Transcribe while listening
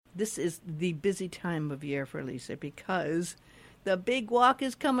this is the busy time of year for Lisa because the big walk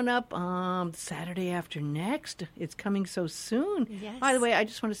is coming up Saturday after next. It's coming so soon. Yes. By the way, I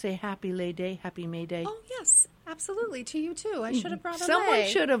just want to say Happy May Day. Oh, yes, absolutely. To you, too. I should have brought a Someone lei.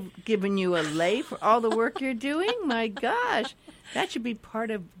 should have given you a lei for all the work you're doing. My gosh. That should be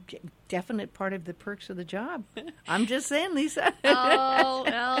definite part of the perks of the job. I'm just saying, Lisa. Oh,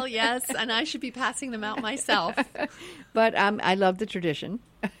 well, yes, and I should be passing them out myself. But I love the tradition.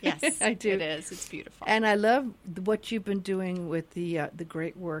 Yes, I do. It is. It's beautiful. And I love what you've been doing with the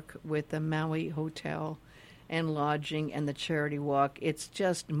great work with the Maui Hotel and Lodging and the Charity Walk. It's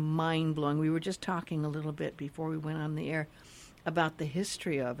just mind-blowing. We were just talking a little bit before we went on the air about the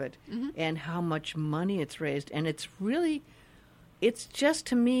history of it and how much money it's raised. And it's just,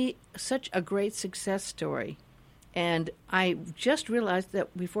 to me, such a great success story. And I just realized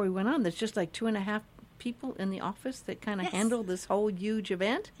that before we went on, there's just like 2.5 people in the office that kind of handle this whole huge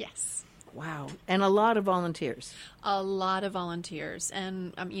event. Yes. Wow. And a lot of volunteers. A lot of volunteers.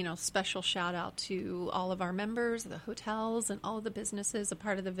 And, special shout out to all of our members, the hotels, and all of the businesses, a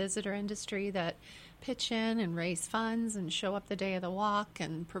part of the visitor industry that pitch in and raise funds and show up the day of the walk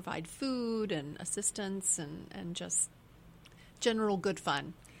and provide food and assistance and just general good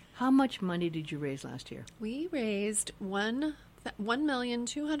fun. How much money did you raise last year? We raised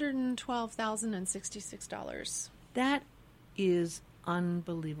 $1,212,066. That is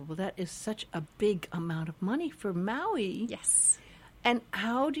unbelievable. That is such a big amount of money for Maui. Yes. And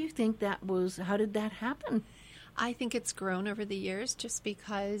how do you think how did that happen? I think it's grown over the years just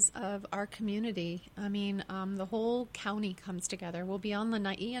because of our community. I mean, the whole county comes together. We'll be on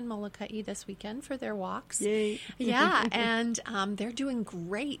Lanai and Molokai this weekend for their walks. Yay. Yeah, and they're doing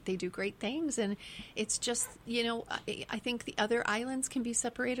great. They do great things. And it's just, I think the other islands can be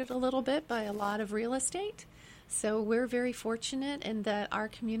separated a little bit by a lot of real estate. So we're very fortunate in that our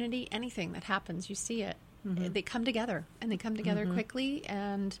community, anything that happens, you see it. They come together, and they come together quickly.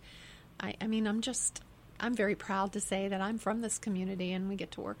 And I'm very proud to say that I'm from this community and we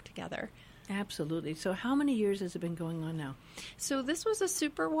get to work together. Absolutely. So how many years has it been going on now? So this was a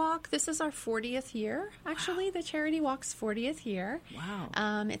super walk. This is our 40th year, actually, the Charity Walk's 40th year.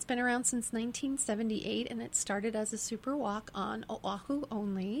 Wow. It's been around since 1978, and it started as a super walk on Oahu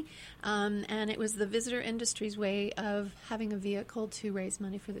only. And it was the visitor industry's way of having a vehicle to raise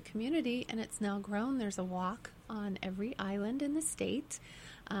money for the community, and it's now grown. There's a walk on every island in the state.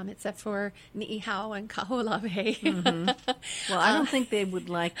 Except for Ni'ihau and Kaho'olawe. Well, I don't think they would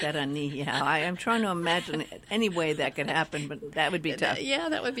like that on Ni'ihau. I'm trying to imagine any way that could happen, but that would be tough. Yeah,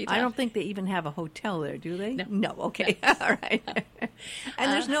 that would be tough. I don't think they even have a hotel there, do they? No. Okay. All right.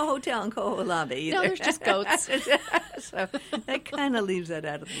 And there's no hotel in Kaho'olawe either. No, there's just goats. So that kind of leaves that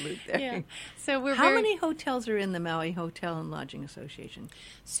out of the loop there. Yeah. So How many hotels are in the Maui Hotel and Lodging Association?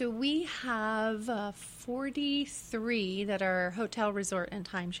 So we have 43 that are hotel, resort, and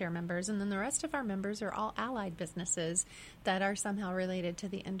timeshare members, and then the rest of our members are all allied businesses that are somehow related to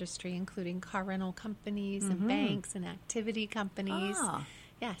the industry, including car rental companies and banks and activity companies. Ah.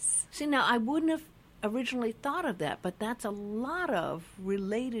 Yes. See, now I wouldn't have originally thought of that, but that's a lot of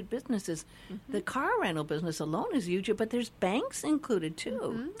related businesses. The car rental business alone is huge, but there's banks included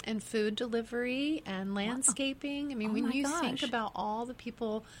too. And food delivery and landscaping. I mean, when you think about all the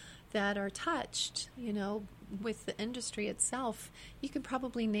people that are touched, with the industry itself, you could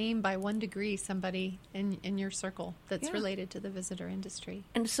probably name by 1 degree somebody in your circle that's related to the visitor industry.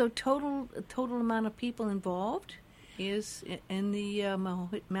 And so total amount of people involved is in the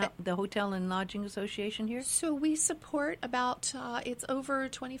Hotel and Lodging Association here? So we support about, it's over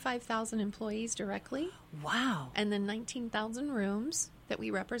 25,000 employees directly. Wow. And then 19,000 rooms that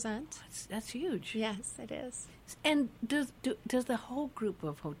we represent. That's huge. Yes, it is. And does the whole group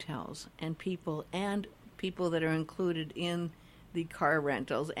of hotels and people that are included in the car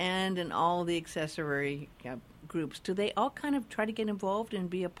rentals and in all the accessory groups, do they all kind of try to get involved and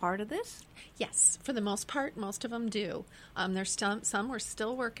be a part of this? Yes, for the most part, most of them do. There's some we're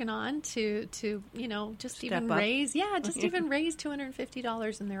still working on to just Step even up. raise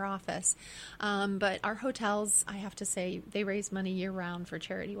 $250 in their office. But our hotels, I have to say, they raise money year round for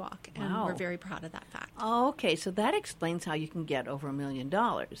Charity Walk, and we're very proud of that fact. Oh, okay, so that explains how you can get over $1 million.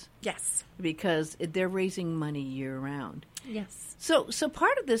 Yes, because they're raising money year round. Yes. So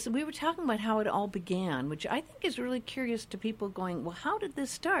part of this, we were talking about how it all began, which I think is really curious to people going, well, how did this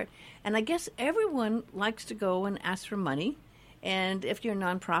start? And I guess everyone likes to go and ask for money. And if you're a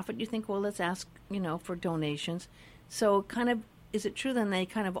nonprofit, you think, well, let's ask, for donations. So kind of, is it true then they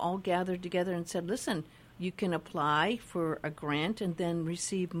kind of all gathered together and said, listen, you can apply for a grant and then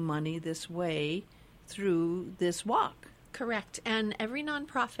receive money this way through this walk? Correct. And every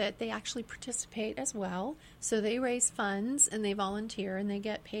nonprofit, they actually participate as well. So they raise funds and they volunteer and they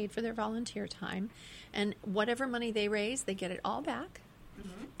get paid for their volunteer time. And whatever money they raise, they get it all back.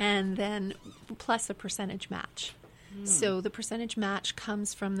 Mm-hmm. And then plus a percentage match. So the percentage match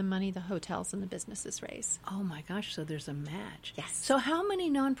comes from the money the hotels and the businesses raise. Oh, my gosh. So there's a match. Yes. So how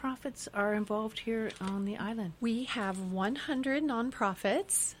many nonprofits are involved here on the island? We have 100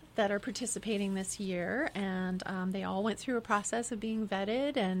 nonprofits that are participating this year, and they all went through a process of being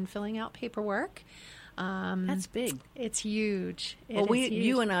vetted and filling out paperwork. That's big. It's huge.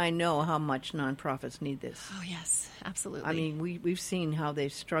 You and I know how much nonprofits need this. Oh, yes, absolutely. I mean, we've seen how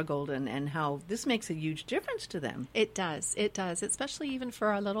they've struggled and how this makes a huge difference to them. It does, especially even for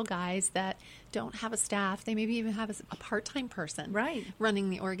our little guys that don't have a staff. They maybe even have a part-time person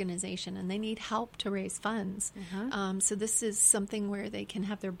running the organization, and they need help to raise funds. So this is something where they can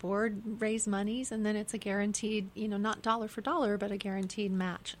have their board raise monies, and then it's a guaranteed, not dollar for dollar, but a guaranteed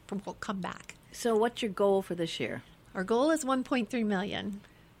match will come back. So what's your goal for this year? Our goal is $1.3 million.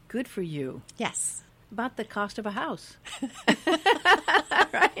 Good for you. Yes. About the cost of a house.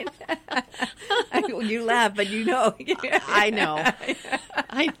 Right? You laugh, but you know. I know.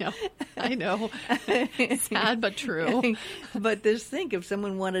 Sad but true. But just think, if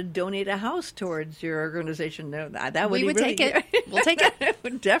someone wanted to donate a house towards your organization, that would take it. We'll take it. It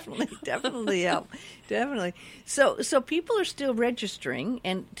would definitely help. Definitely. So people are still registering,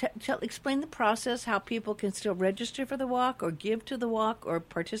 and explain the process, how people can still register for the walk or give to the walk or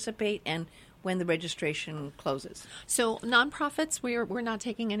participate, and when the registration closes. So nonprofits, we're not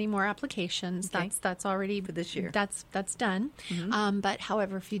taking any more applications. Okay. That's already for this year. That's done. Mm-hmm. But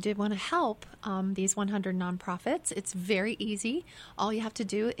however, if you did want to help these 100 nonprofits, it's very easy. All you have to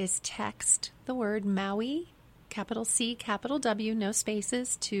do is text the word Maui, capital C, capital W, no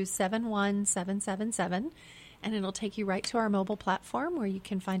spaces, to 71777. And it'll take you right to our mobile platform where you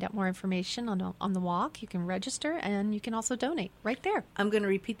can find out more information on the walk. You can register, and you can also donate right there. I'm going to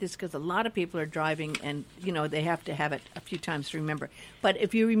repeat this because a lot of people are driving, and they have to have it a few times to remember. But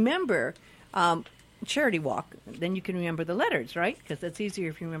if you remember Charity Walk, then you can remember the letters, right? Because that's easier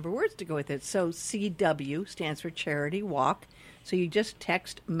if you remember words to go with it. So CW stands for Charity Walk. So you just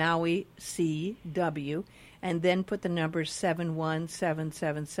text Maui CW, and then put the number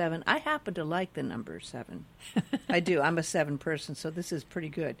 71777. I happen to like the number 7. I do. I'm a 7 person, so this is pretty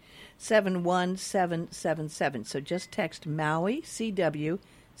good. 71777. So just text Maui CW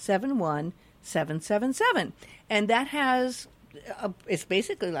 71777. And that has, it's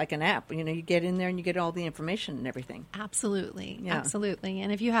basically like an app. You get in there and you get all the information and everything. Absolutely. Yeah. Absolutely.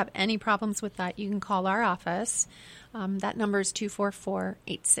 And if you have any problems with that, you can call our office. That number is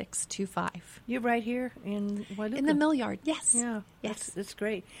 244-8625. You're right here in Wailuku. In the mill yard, yes. Yeah, yes. That's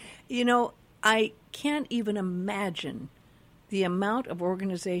great. I can't even imagine the amount of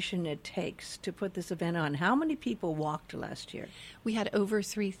organization it takes to put this event on. How many people walked last year? We had over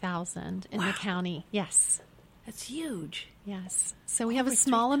 3,000 in the county, yes. That's huge. Yes. So we have a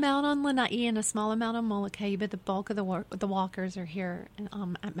small amount on Lanai and a small amount on Molokai, but the bulk of the walkers are here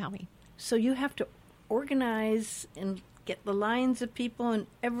at Maui. So you have to organize and get the lines of people and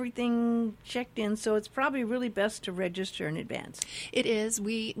everything checked in, so it's probably really best to register in advance. It is.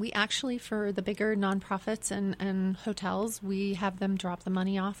 We actually, for the bigger nonprofits and hotels, we have them drop the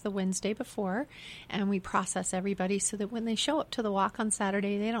money off the Wednesday before, and we process everybody so that when they show up to the walk on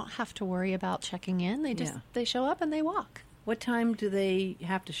Saturday, they don't have to worry about checking in. They show up and they walk. What time do they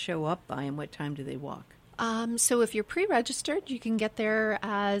have to show up by, and what time do they walk? So if you're pre-registered, you can get there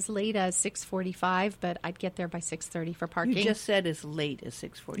as late as 6:45, but I'd get there by 6:30 for parking. You just said as late as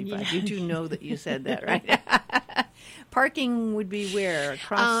 6:45. Yeah. You do know that you said that, right? Parking would be where?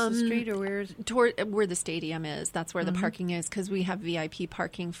 Across the street, or where's? Toward where the stadium is. That's where the parking is, because we have VIP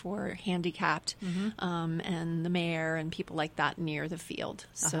parking for handicapped and the mayor and people like that near the field.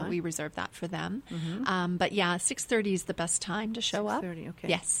 So we reserve that for them. But yeah, 6:30 is the best time to show up. 6:30, okay.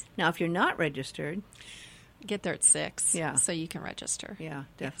 Yes. Now, if you're not registered, get there at 6. Yeah. So you can register. Yeah,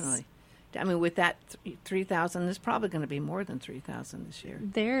 definitely. Yes. I mean, with that 3,000, there's probably going to be more than 3,000 this year.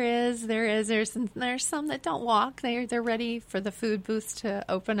 There is. There's some that don't walk. They're ready for the food booths to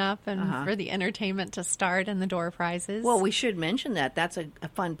open up and for the entertainment to start and the door prizes. Well, we should mention that. That's a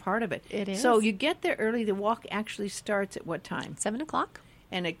fun part of it. It is. So you get there early. The walk actually starts at what time? 7 o'clock.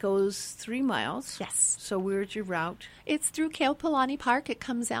 And it goes 3 miles. Yes. So where's your route? It's through Keopolani Park. It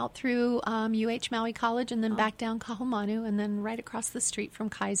comes out through UH Maui College and then back down Kahumanu and then right across the street from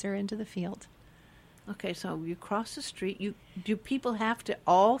Kaiser into the field. Okay, so you cross the street. Do people have to,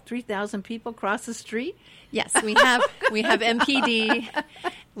 all 3,000 people cross the street? Yes, we have MPD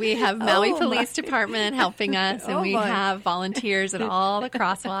We have Maui Oh, Police my. Department helping us, and Oh, we my. have volunteers at all the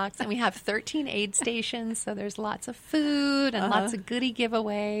crosswalks, and we have 13 aid stations, so there's lots of food and lots of goodie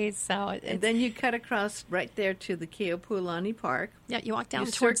giveaways. So And then you cut across right there to the Keopuolani Park. yeah, you walk down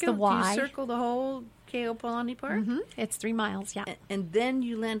You towards circle, the Y. Do you circle the whole Keopuolani Park? It's 3 miles, yeah. And then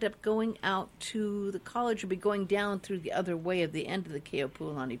you'll end up going out to the college. You'll be going down through the other way of the end of the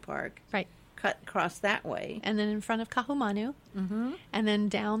Keopuolani Park. Right. Cut across that way. And then in front of Kahumanu, and then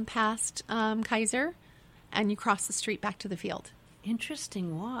down past Kaiser, and you cross the street back to the field.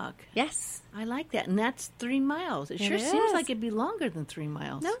 Interesting walk. Yes. I like that. And that's 3 miles. It sure seems is. like it'd be longer than 3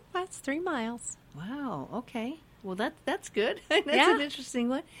 miles. No, that's 3 miles. Wow. Okay. Well, that's good. That's Yeah. an interesting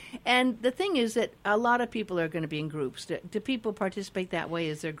one. And the thing is that a lot of people are going to be in groups. Do people participate that way?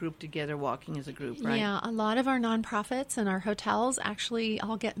 Is there grouped together, walking as a group, right? Yeah, a lot of our nonprofits and our hotels actually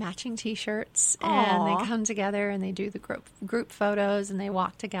all get matching T-shirts, and Aw. they come together and they do the group photos and they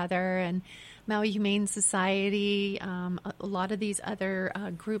walk together. And Maui Humane Society, a lot of these other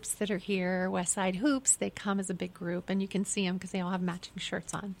groups that are here, Westside Hoops, they come as a big group, and you can see them because they all have matching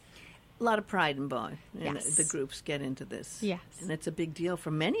shirts on. A lot of pride and joy. And Yes. the groups get into this. Yes. And it's a big deal for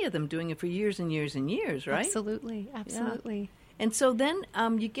many of them doing it for years and years and years, right? Absolutely, absolutely. And so then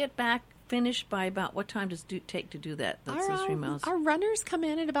you get back finished by about what time does it take to do that? That's those 3 miles. Our runners come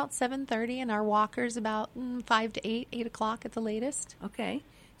in at about 7:30, and our walkers about 5 to 8 o'clock at the latest. Okay.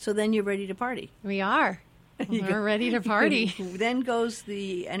 So then you're ready to party. We are. We're ready to party. Then goes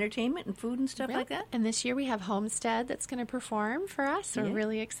the entertainment and food and stuff Yep. like that? And this year we have Homestead that's going to perform for us. We're Yeah.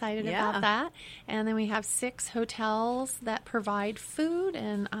 really excited Yeah. about that. And then we have 6 hotels that provide food.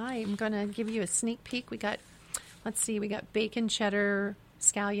 And I'm going to give you a sneak peek. We got bacon cheddar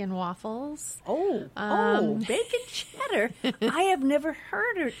scallion waffles. Bacon cheddar. I have never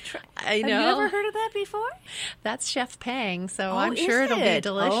heard of I Have you know. ever heard of that before? That's Chef Pang, so Oh, I'm is sure it'll be it?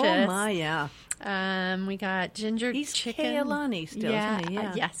 delicious. Oh, my, yeah. We got ginger He's chicken. Kealani still, yeah, isn't he?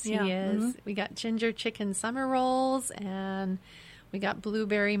 Yeah. yes, Yeah. he is. Mhm. We got ginger chicken summer rolls, and we got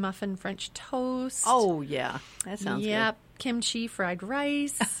blueberry muffin French toast. Oh, yeah. That sounds Yep, kimchi fried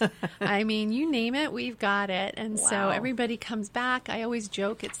rice. I mean, you name it, we've got it. And so Wow. everybody comes back. I always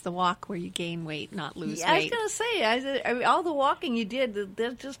joke it's the walk where you gain weight, not good. lose Yeah, I was weight. going to say, I mean, all the walking you did,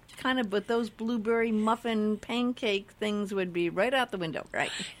 they're just kind of, but those blueberry muffin pancake things would be right out the window,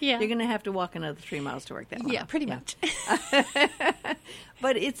 right? Yeah. You're going to have to walk another 3 miles to work that one Yeah, out. pretty much.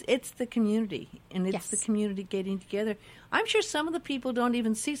 But it's the community, and it's Yes. the community getting together. I'm sure some of the people don't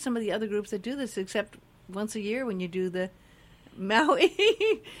even see some of the other groups that do this, except once a year when you do the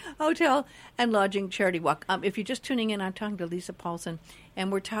Maui Hotel and Lodging Charity Walk. If you're just tuning in, I'm talking to Lisa Paulson,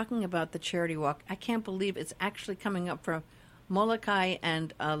 and we're talking about the Charity Walk. I can't believe it's actually coming up for Molokai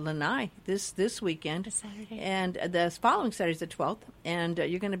and Lanai this weekend. This Saturday. And the following Saturday is the 12th, and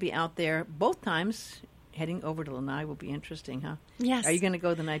you're going to be out there both times. Heading over to Lanai will be interesting, huh? Yes. Are you going to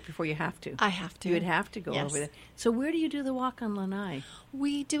go the night before? You have to. I have to. You would have to go Yes. over there. So where do you do the walk on Lanai?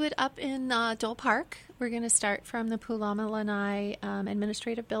 We do it up in Dole Park. We're going to start from the Pulama Lanai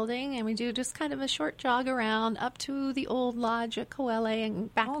Administrative Building, and we do just kind of a short jog around up to the old lodge at Koele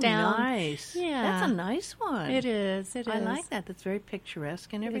and back down. Nice. Yeah. That's a nice one. It is. It is. I like that. That's very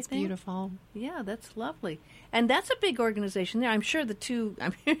picturesque and It's everything. beautiful. Yeah, that's lovely. And that's a big organization there. I'm sure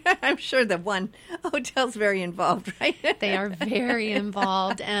I'm sure the one hotel's very involved, right? They are very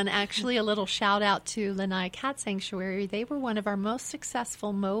involved. And actually, a little shout out to Lanai Cat Sanctuary. They were one of our most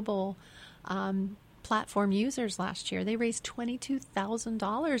successful mobile platform users last year. They raised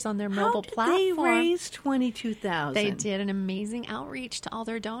 $22,000 on their mobile platform. They raised $22,000. They did an amazing outreach to all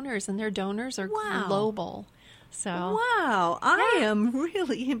their donors, and their donors are Wow. global. So Wow, I am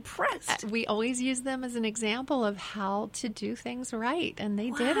really impressed. we always use them as an example of how to do things right, and they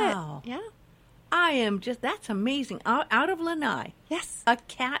did it. Wow. Yeah. I am that's amazing. Out of Lanai, Yes. a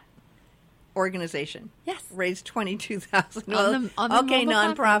cat organization. Yes. Raised $22,000. On the okay,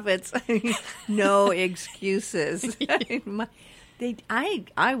 mobile nonprofits, no excuses.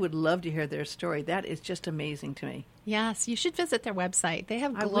 I would love to hear their story. That is just amazing to me. Yes, you should visit their website. They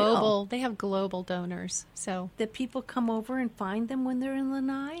have I will. global donors. So That people come over and find them when they're in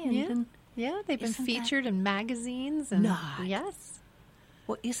Lanai, and yeah, then, yeah, they've been Isn't that- featured in magazines and Not. yes,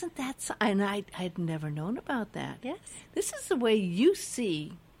 well, isn't that? And I'd never known about that. yes, This is the way you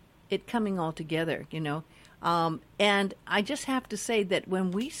see it coming all together, you know. And I just have to say that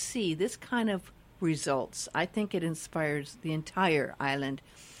when we see this kind of results, I think it inspires the entire island.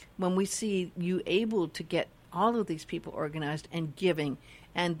 When we see you able to get all of these people organized and giving,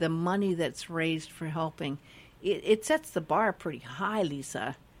 and the money that's raised for helping, it sets the bar pretty high,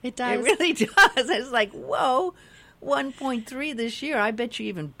 Lisa. it does. It really does. It's like, whoa, 1.3 this year. I bet you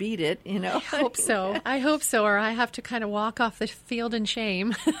even beat it, you know. I hope so, or I have to kind of walk off the field in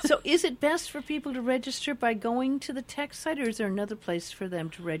shame. So is it best for people to register by going to the tech site, or is there another place for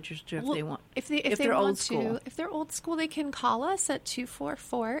them to register if they want? If they're old school. If they're old school, they can call us at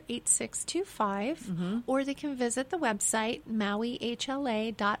 244-8625, or they can visit the website,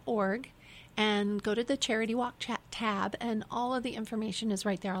 mauihla.org. and go to the Charity Walk tab, and all of the information is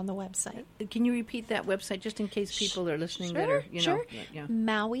right there on the website. Can you repeat that website just in case people are listening that are, you know? Yeah.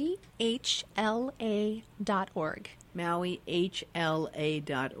 MauiHLA.org.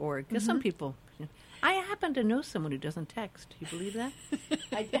 MauiHLA.org. Because some people, I happen to know someone who doesn't text. Do you believe that?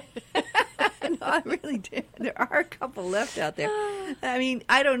 No, I really do. There are a couple left out there. I mean,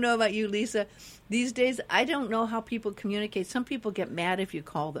 I don't know about you, Lisa. These days, I don't know how people communicate. Some people get mad if you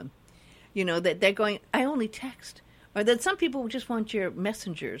call them. You know, that they're going, I only text. Or that some people just want your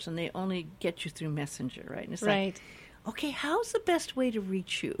messengers and they only get you through Messenger, right? And it's like, okay, how's the best way to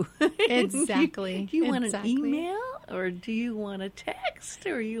reach you? Exactly. Do you want an email? Or do you want a text?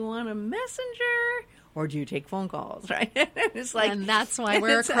 Or you want a messenger? Or do you take phone calls, right? It's like, and that's why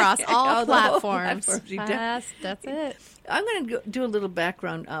we're across all platforms. That's it. I'm going to do a little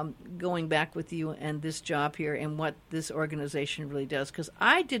background going back with you and this job here and what this organization really does, because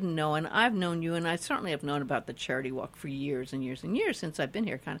I didn't know, and I've known you, and I certainly have known about the Charity Walk for years and years and years since I've been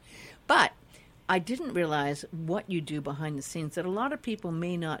here, kind of. But I didn't realize what you do behind the scenes that a lot of people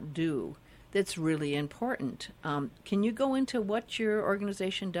may not do that's really important. Can you go into what your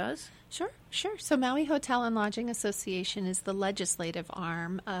organization does? Sure. So Maui Hotel and Lodging Association is the legislative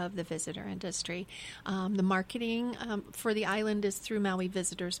arm of the visitor industry. The marketing for the island is through Maui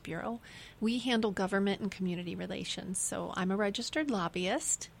Visitors Bureau. We handle government and community relations. So I'm a registered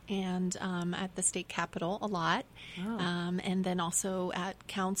lobbyist and at the state capitol a lot, and then also at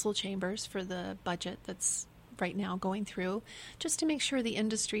council chambers for the budget that's right now going through, just to make sure the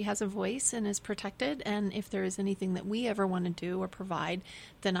industry has a voice and is protected. And if there is anything that we ever want to do or provide,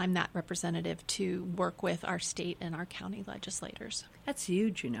 then I'm that representative to work with our state and our county legislators. That's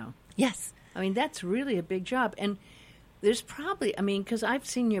huge, you know. Yes. I mean, that's really a big job. And there's probably, I mean, because I've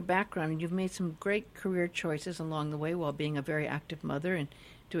seen your background and you've made some great career choices along the way while being a very active mother and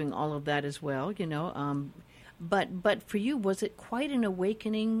doing all of that as well, you know. But for you, was it quite an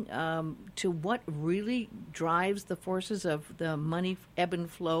awakening to what really drives the forces of the money ebb and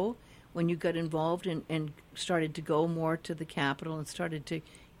flow when you got involved and started to go more to the Capitol and started to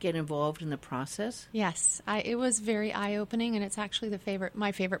get involved in the process? Yes, it was very eye-opening, and it's actually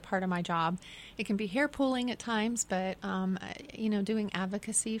my favorite part of my job. It can be hair-pulling at times, but doing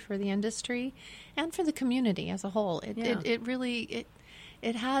advocacy for the industry and for the community as a whole, it really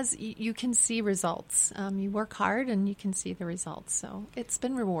has, you can see results. You work hard and you can see the results. So it's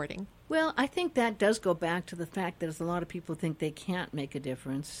been rewarding. Well, I think that does go back to the fact that a lot of people think they can't make a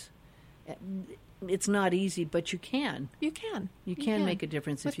difference. It's not easy, but you can. You can. You can make a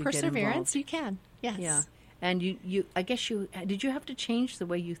difference if you get involved. With perseverance, you can. Yes. Yeah. And I guess did you have to change the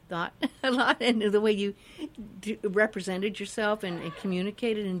way you thought a lot and the way you represented yourself and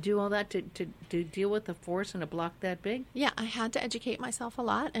communicated and do all that to deal with a force and a block that big? Yeah, I had to educate myself a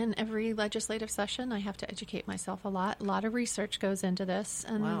lot. And every legislative session, I have to educate myself a lot. A lot of research goes into this.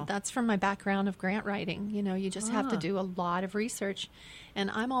 And that's from my background of grant writing. You know, you just have to do a lot of research. And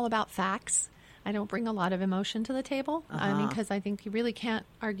I'm all about facts. I don't bring a lot of emotion to the table. I mean, because I think you really can't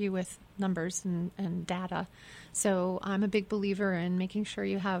argue with numbers and data. So I'm a big believer in making sure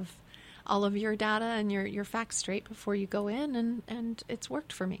you have all of your data and your facts straight before you go in, and it's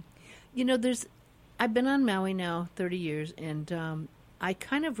worked for me. You know, I've been on Maui now 30 years, and I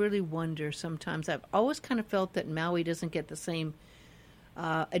kind of really wonder sometimes. I've always kind of felt that Maui doesn't get the same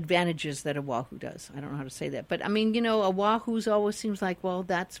advantages that Oahu does. I don't know how to say that. But, I mean, you know, Oahu's always seems like, well,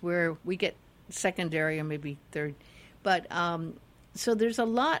 that's where we get secondary or maybe third. But so there's a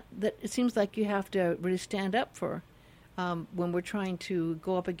lot that it seems like you have to really stand up for when we're trying to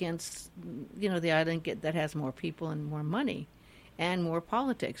go up against, you know, the island that has more people and more money and more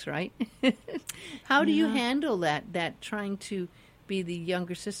politics, right? How do you handle that trying to be the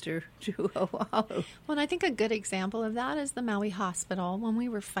younger sister to Oahu? Well, and I think a good example of that is the Maui Hospital. When we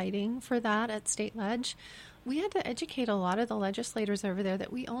were fighting for that at State Ledge, we had to educate a lot of the legislators over there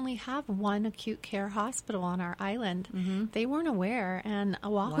that we only have one acute care hospital on our island. Mm-hmm. They weren't aware, and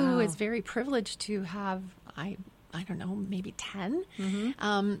Oahu is very privileged to have, I don't know, maybe 10.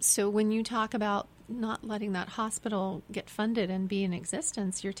 Mm-hmm. So when you talk about not letting that hospital get funded and be in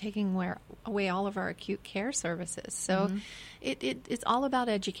existence, you're taking away all of our acute care services. So it's all about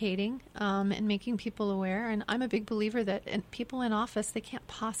educating and making people aware. And I'm a big believer that people in office, they can't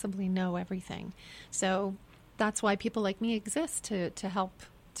possibly know everything. So that's why people like me exist, to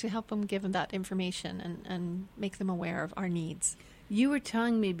help them give them that information and make them aware of our needs. You were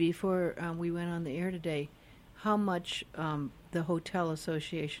telling me before we went on the air today how much the Hotel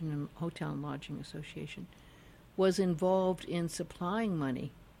Association and Hotel and Lodging Association was involved in supplying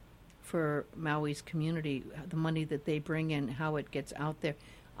money for Maui's community, the money that they bring in, how it gets out there.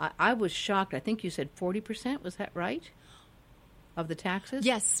 I was shocked. I think you said 40%. Was that right? Of the taxes?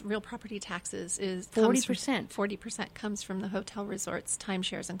 Yes, real property taxes is 40%. 40% comes from the hotel resorts,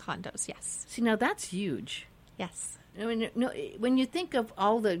 timeshares, and condos. Yes. See, now that's huge. Yes. I mean, no, when you think of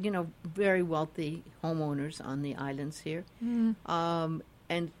all the very wealthy homeowners on the islands here, and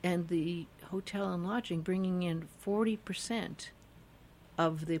the hotel and lodging bringing in 40%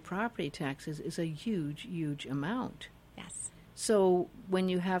 of the property taxes is a huge, huge amount. Yes. So when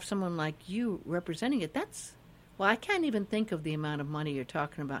you have someone like you representing it, well, I can't even think of the amount of money you're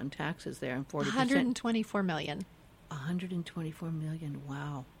talking about in taxes there, and 40%. $124 million. $124 million.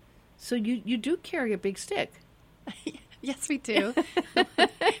 Wow. So you do carry a big stick. Yes, we do.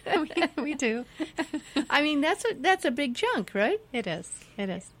 we do. I mean, that's a big chunk, right? It is. It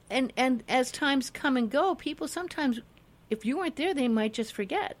is. And as times come and go, people sometimes, if you weren't there, they might just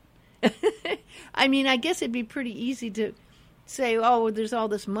forget. I mean, I guess it'd be pretty easy to say, oh, there's all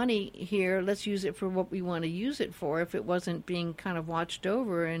this money here, let's use it for what we want to use it for, if it wasn't being kind of watched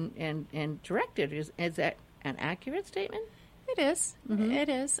over and directed. Is that an accurate statement? It is. Mm-hmm. It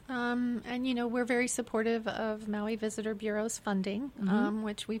is. And, we're very supportive of Maui Visitor Bureau's funding,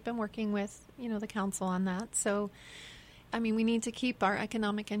 which we've been working with, the council on that. So, I mean, we need to keep our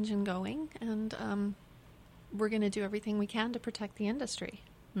economic engine going, and we're going to do everything we can to protect the industry.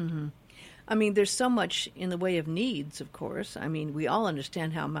 Mm-hmm. I mean, there's so much in the way of needs, of course. I mean, we all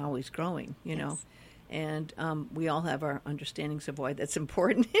understand how Maui's growing, know, and we all have our understandings of why that's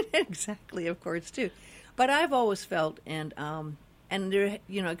important. Exactly, of course, too. But I've always felt, and there,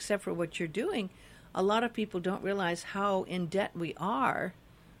 except for what you're doing, a lot of people don't realize how in debt we are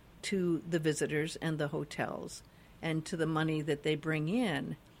to the visitors and the hotels and to the money that they bring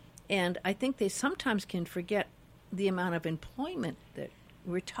in. And I think they sometimes can forget the amount of employment that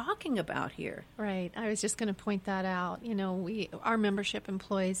we're talking about here. Right. I was just going to point that out. Our membership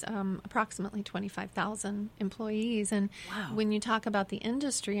employs approximately 25,000 employees, and when you talk about the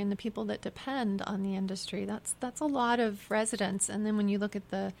industry and the people that depend on the industry, that's a lot of residents. And then when you look at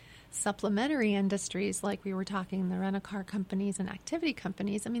the supplementary industries, like we were talking, the rent-a-car companies and activity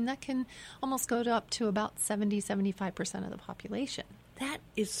companies, I mean, that can almost go up to about 70-75% of the population. That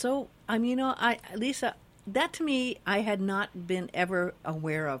is so. Lisa, that to me, I had not been ever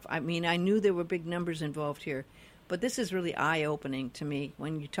aware of. I mean, I knew there were big numbers involved here, but this is really eye-opening to me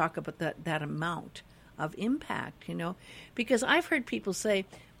when you talk about that amount of impact, because I've heard people say,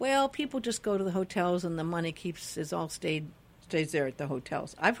 well, people just go to the hotels and the money stays there at the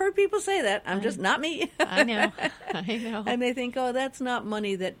hotels. I've heard people say that. Just not me. I know. And they think, oh, that's not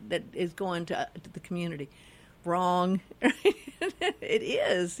money that is going to the community. Wrong. It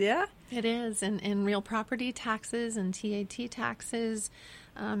is, yeah? It is. And in real property taxes and TAT taxes,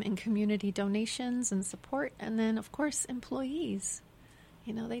 and community donations and support. And then, of course, employees.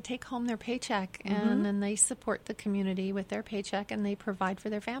 They take home their paycheck and then they support the community with their paycheck and they provide for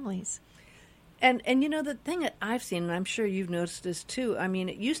their families. And the thing that I've seen, and I'm sure you've noticed this too, I mean,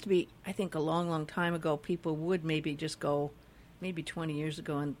 it used to be, I think a long, long time ago, people would maybe just go, maybe 20 years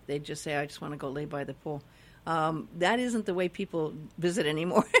ago, and they'd just say, I just want to go lay by the pool. That isn't the way people visit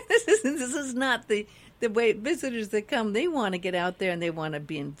anymore. This is not the way visitors that come. They want to get out there and they want to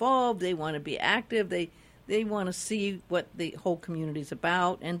be involved. They want to be active. They want to see what the whole community's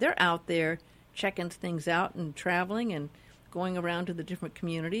about. And they're out there checking things out and traveling and going around to the different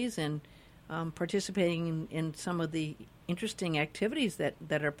communities and participating in some of the interesting activities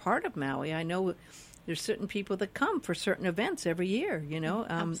that are part of Maui. I know there's certain people that come for certain events every year,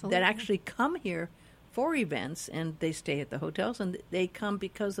 that actually come here for events, and they stay at the hotels, and they come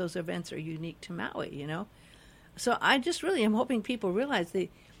because those events are unique to Maui, So I just really am hoping people realize the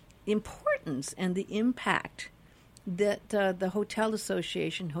importance and the impact that the Hotel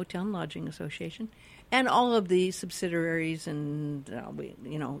Association, Hotel and Lodging Association, and all of the subsidiaries and,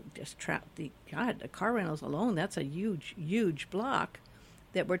 the car rentals alone, that's a huge, huge block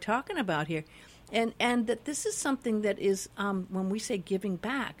that we're talking about here. And that this is something that is, when we say giving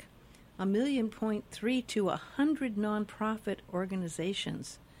back, $1.3 million to 100 nonprofit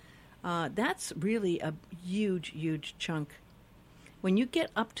organizations. That's really a huge, huge chunk. When you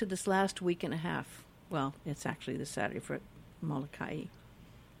get up to this last week and a half, well, it's actually this Saturday for Molokai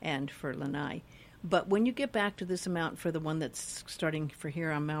and for Lanai. But when you get back to this amount for the one that's starting for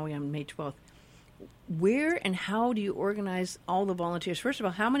here on Maui on May 12th, where and how do you organize all the volunteers? First of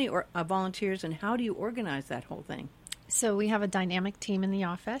all, how many volunteers, and how do you organize that whole thing? So we have a dynamic team in the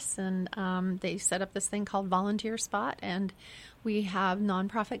office, and they set up this thing called Volunteer Spot, and we have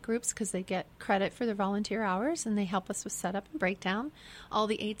nonprofit groups because they get credit for their volunteer hours, and they help us with setup and breakdown. All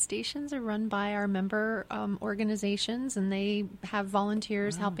the aid stations are run by our member organizations, and they have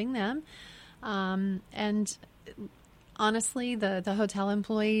volunteers helping them. And honestly, the hotel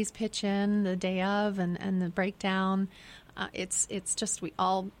employees pitch in the day of and the breakdown. It's just we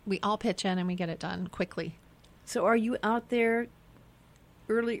all pitch in and we get it done quickly. So are you out there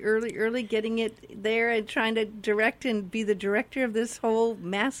early, getting it there and trying to direct and be the director of this whole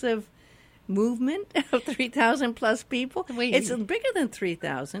massive movement of 3,000 plus people? It's bigger than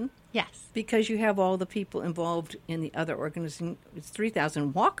 3,000. Yes. Because you have all the people involved in the other organization. It's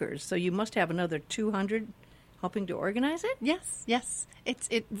 3,000 walkers, so you must have another 200 helping to organize it? Yes.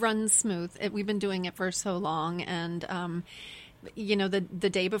 It runs smooth. We've been doing it for so long, and the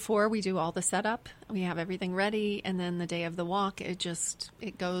day before we do all the setup, we have everything ready, and then the day of the walk, it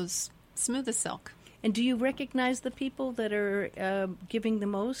goes smooth as silk. And do you recognize the people that are giving the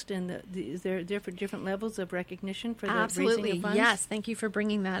most? And is there different levels of recognition for the Absolutely. raising of funds? Yes, thank you for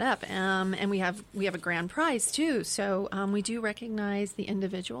bringing that up. And we have a grand prize too. So we do recognize the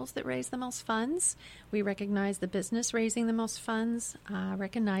individuals that raise the most funds. We recognize the business raising the most funds.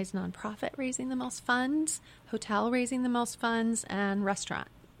 Recognize nonprofit raising the most funds. Hotel raising the most funds, and restaurant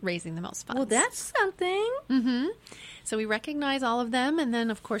raising the most funds. Well, that's something. Mm-hmm. So we recognize all of them, and then,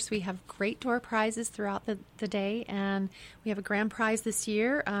 of course, we have great door prizes throughout the day, and we have a grand prize this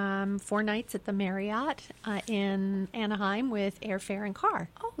year, 4 nights at the Marriott in Anaheim with airfare and car.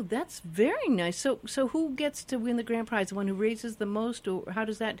 Oh, that's very nice. So who gets to win the grand prize? The one who raises the most, or how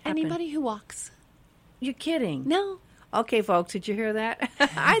does that happen? Anybody who walks. You're kidding? No. Okay, folks, did you hear that?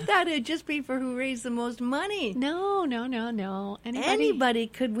 I thought it'd just be for who raised the most money. No. Anybody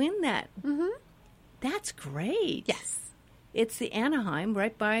could win that. Mm-hmm. That's great. Yes. It's the Anaheim,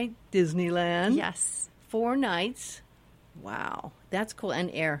 right by Disneyland. Yes. 4 nights. Wow. That's cool. And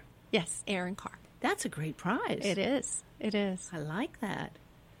air. Yes, air and car. That's a great prize. It is. I like that.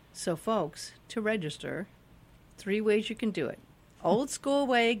 So, folks, to register, 3 ways you can do it. Old school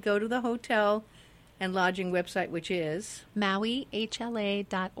way, go to the hotel and lodging website, which is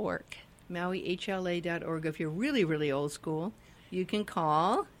MauiHLA.org. MauiHLA.org. If you're really, really old school, you can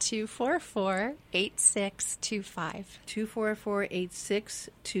call 244-8625.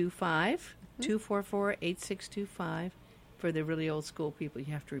 244-8625. 244-8625. For the really old school people,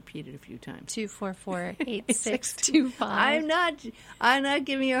 you have to repeat it a few times. 244-8625. I'm not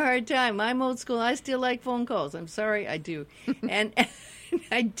giving you a hard time. I'm old school. I still like phone calls. I'm sorry, I do. And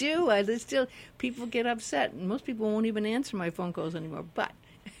I do. People get upset, and most people won't even answer my phone calls anymore. But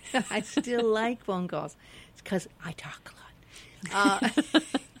I still like phone calls. It's because I talk a lot.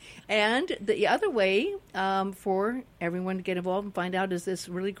 And the other way for everyone to get involved and find out is this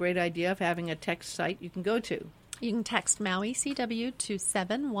really great idea of having a text site you can go to. You can text Maui CW to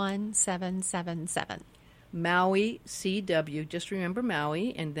 71777. Maui CW. Just remember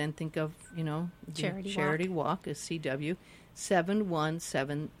Maui, and then think of, Charity Walk as CW.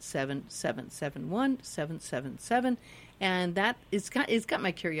 71777. 71777. And that it's got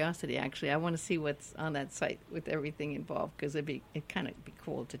my curiosity, actually. I want to see what's on that site with everything involved, because it'd kind of be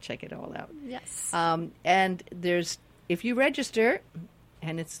cool to check it all out. Yes. And if you register,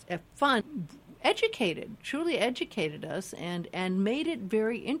 and it's fun, truly educated us and made it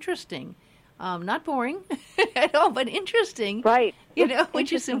very interesting. Not boring at all, but interesting. Right.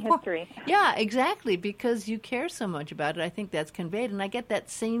 Which is important. History. Yeah, exactly, because you care so much about it. I think that's conveyed, and I get that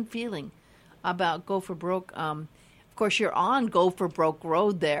same feeling about Go for Broke. Of course, you're on Go for Broke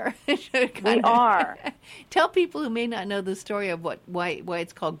Road there. We are. Tell people who may not know the story of why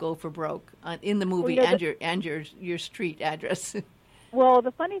it's called Go for Broke in the movie, and your street address. Well,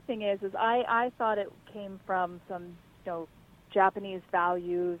 the funny thing is I thought it came from some Japanese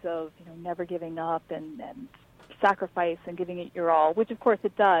values of never giving up and sacrifice and giving it your all, which of course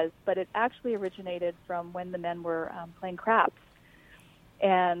it does, but it actually originated from when the men were playing craps.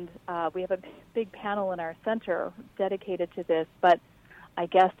 And we have a big panel in our center dedicated to this, but I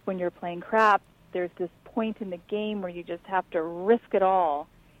guess when you're playing craps, there's this point in the game where you just have to risk it all.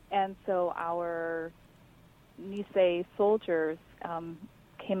 And so our Nisei soldiers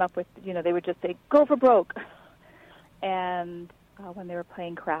came up with, they would just say, go for broke. And when they were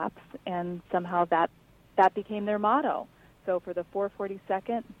playing craps, and somehow that became their motto. So for the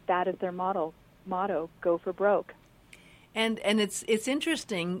 442nd, that is their motto, go for broke. And it's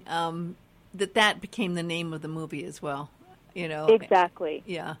interesting that became the name of the movie as well. Exactly.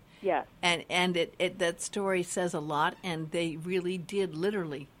 Yeah. Yes. And that story says a lot, and they really did,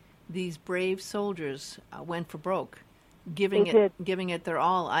 literally. These brave soldiers went for broke, giving it their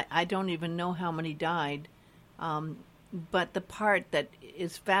all. I don't even know how many died, but the part that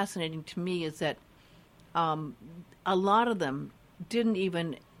is fascinating to me is that a lot of them didn't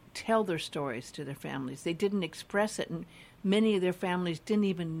even tell their stories to their families. They didn't express it, and many of their families didn't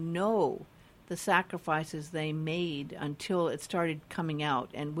even know the sacrifices they made until it started coming out.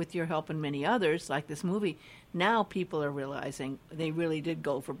 And with your help and many others, like this movie, now people are realizing they really did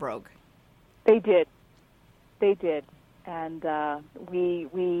go for broke. They did. And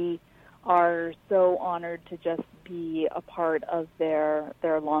we are so honored to just be a part of their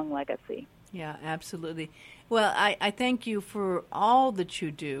long legacy. Yeah, absolutely. Well, I thank you for all that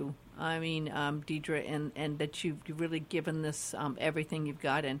you do. I mean, Deidre, and that you've really given this everything you've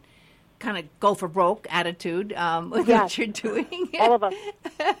got, and kind of go for broke attitude with what you're doing. All of us.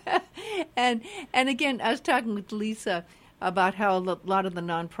 and again, I was talking with Lisa about how a lot of the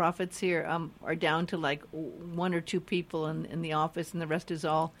nonprofits here are down to like one or two people in the office, and the rest is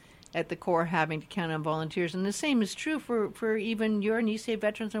all at the core having to count on volunteers. And the same is true for even your Nisei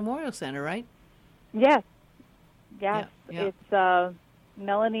Veterans Memorial Center, right? Yes. Yeah. It's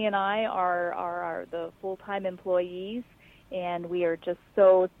Melanie and I are the full-time employees, and we are just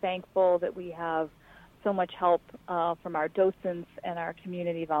so thankful that we have so much help from our docents and our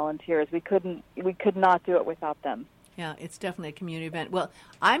community volunteers. We could not do it without them. Yeah, it's definitely a community event. Well,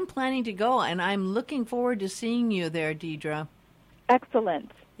 I'm planning to go, and I'm looking forward to seeing you there, Deidre.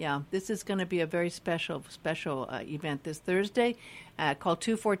 Excellent. Yeah, this is going to be a very special event this Thursday. Call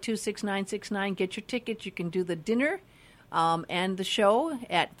 242-6969. Get your tickets. You can do the dinner and the show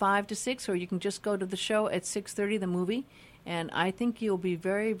at 5 to 6, or you can just go to the show at 6:30, the movie. And I think you'll be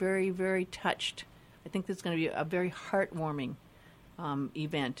very, very, very touched. I think this is going to be a very heartwarming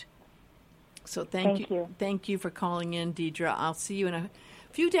event. So thank you. Thank you for calling in, Deidre. I'll see you in a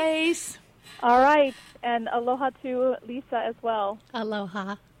few days. All right. And aloha to Lisa as well.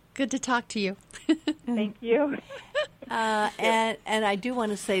 Aloha. Good to talk to you. Thank you. And I do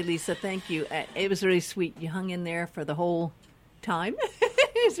want to say, Lisa, thank you. It was really sweet. You hung in there for the whole time.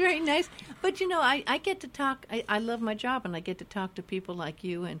 It was very nice. But, you know, I get to talk. I love my job, and I get to talk to people like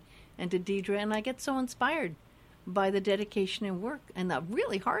you and to Deidre, and I get so inspired by the dedication and work and the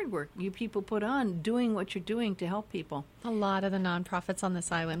really hard work you people put on doing what you're doing to help people. A lot of the nonprofits on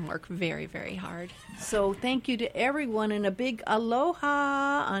this island work very, very hard. So thank you to everyone, and a big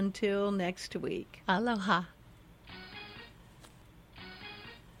aloha until next week. Aloha.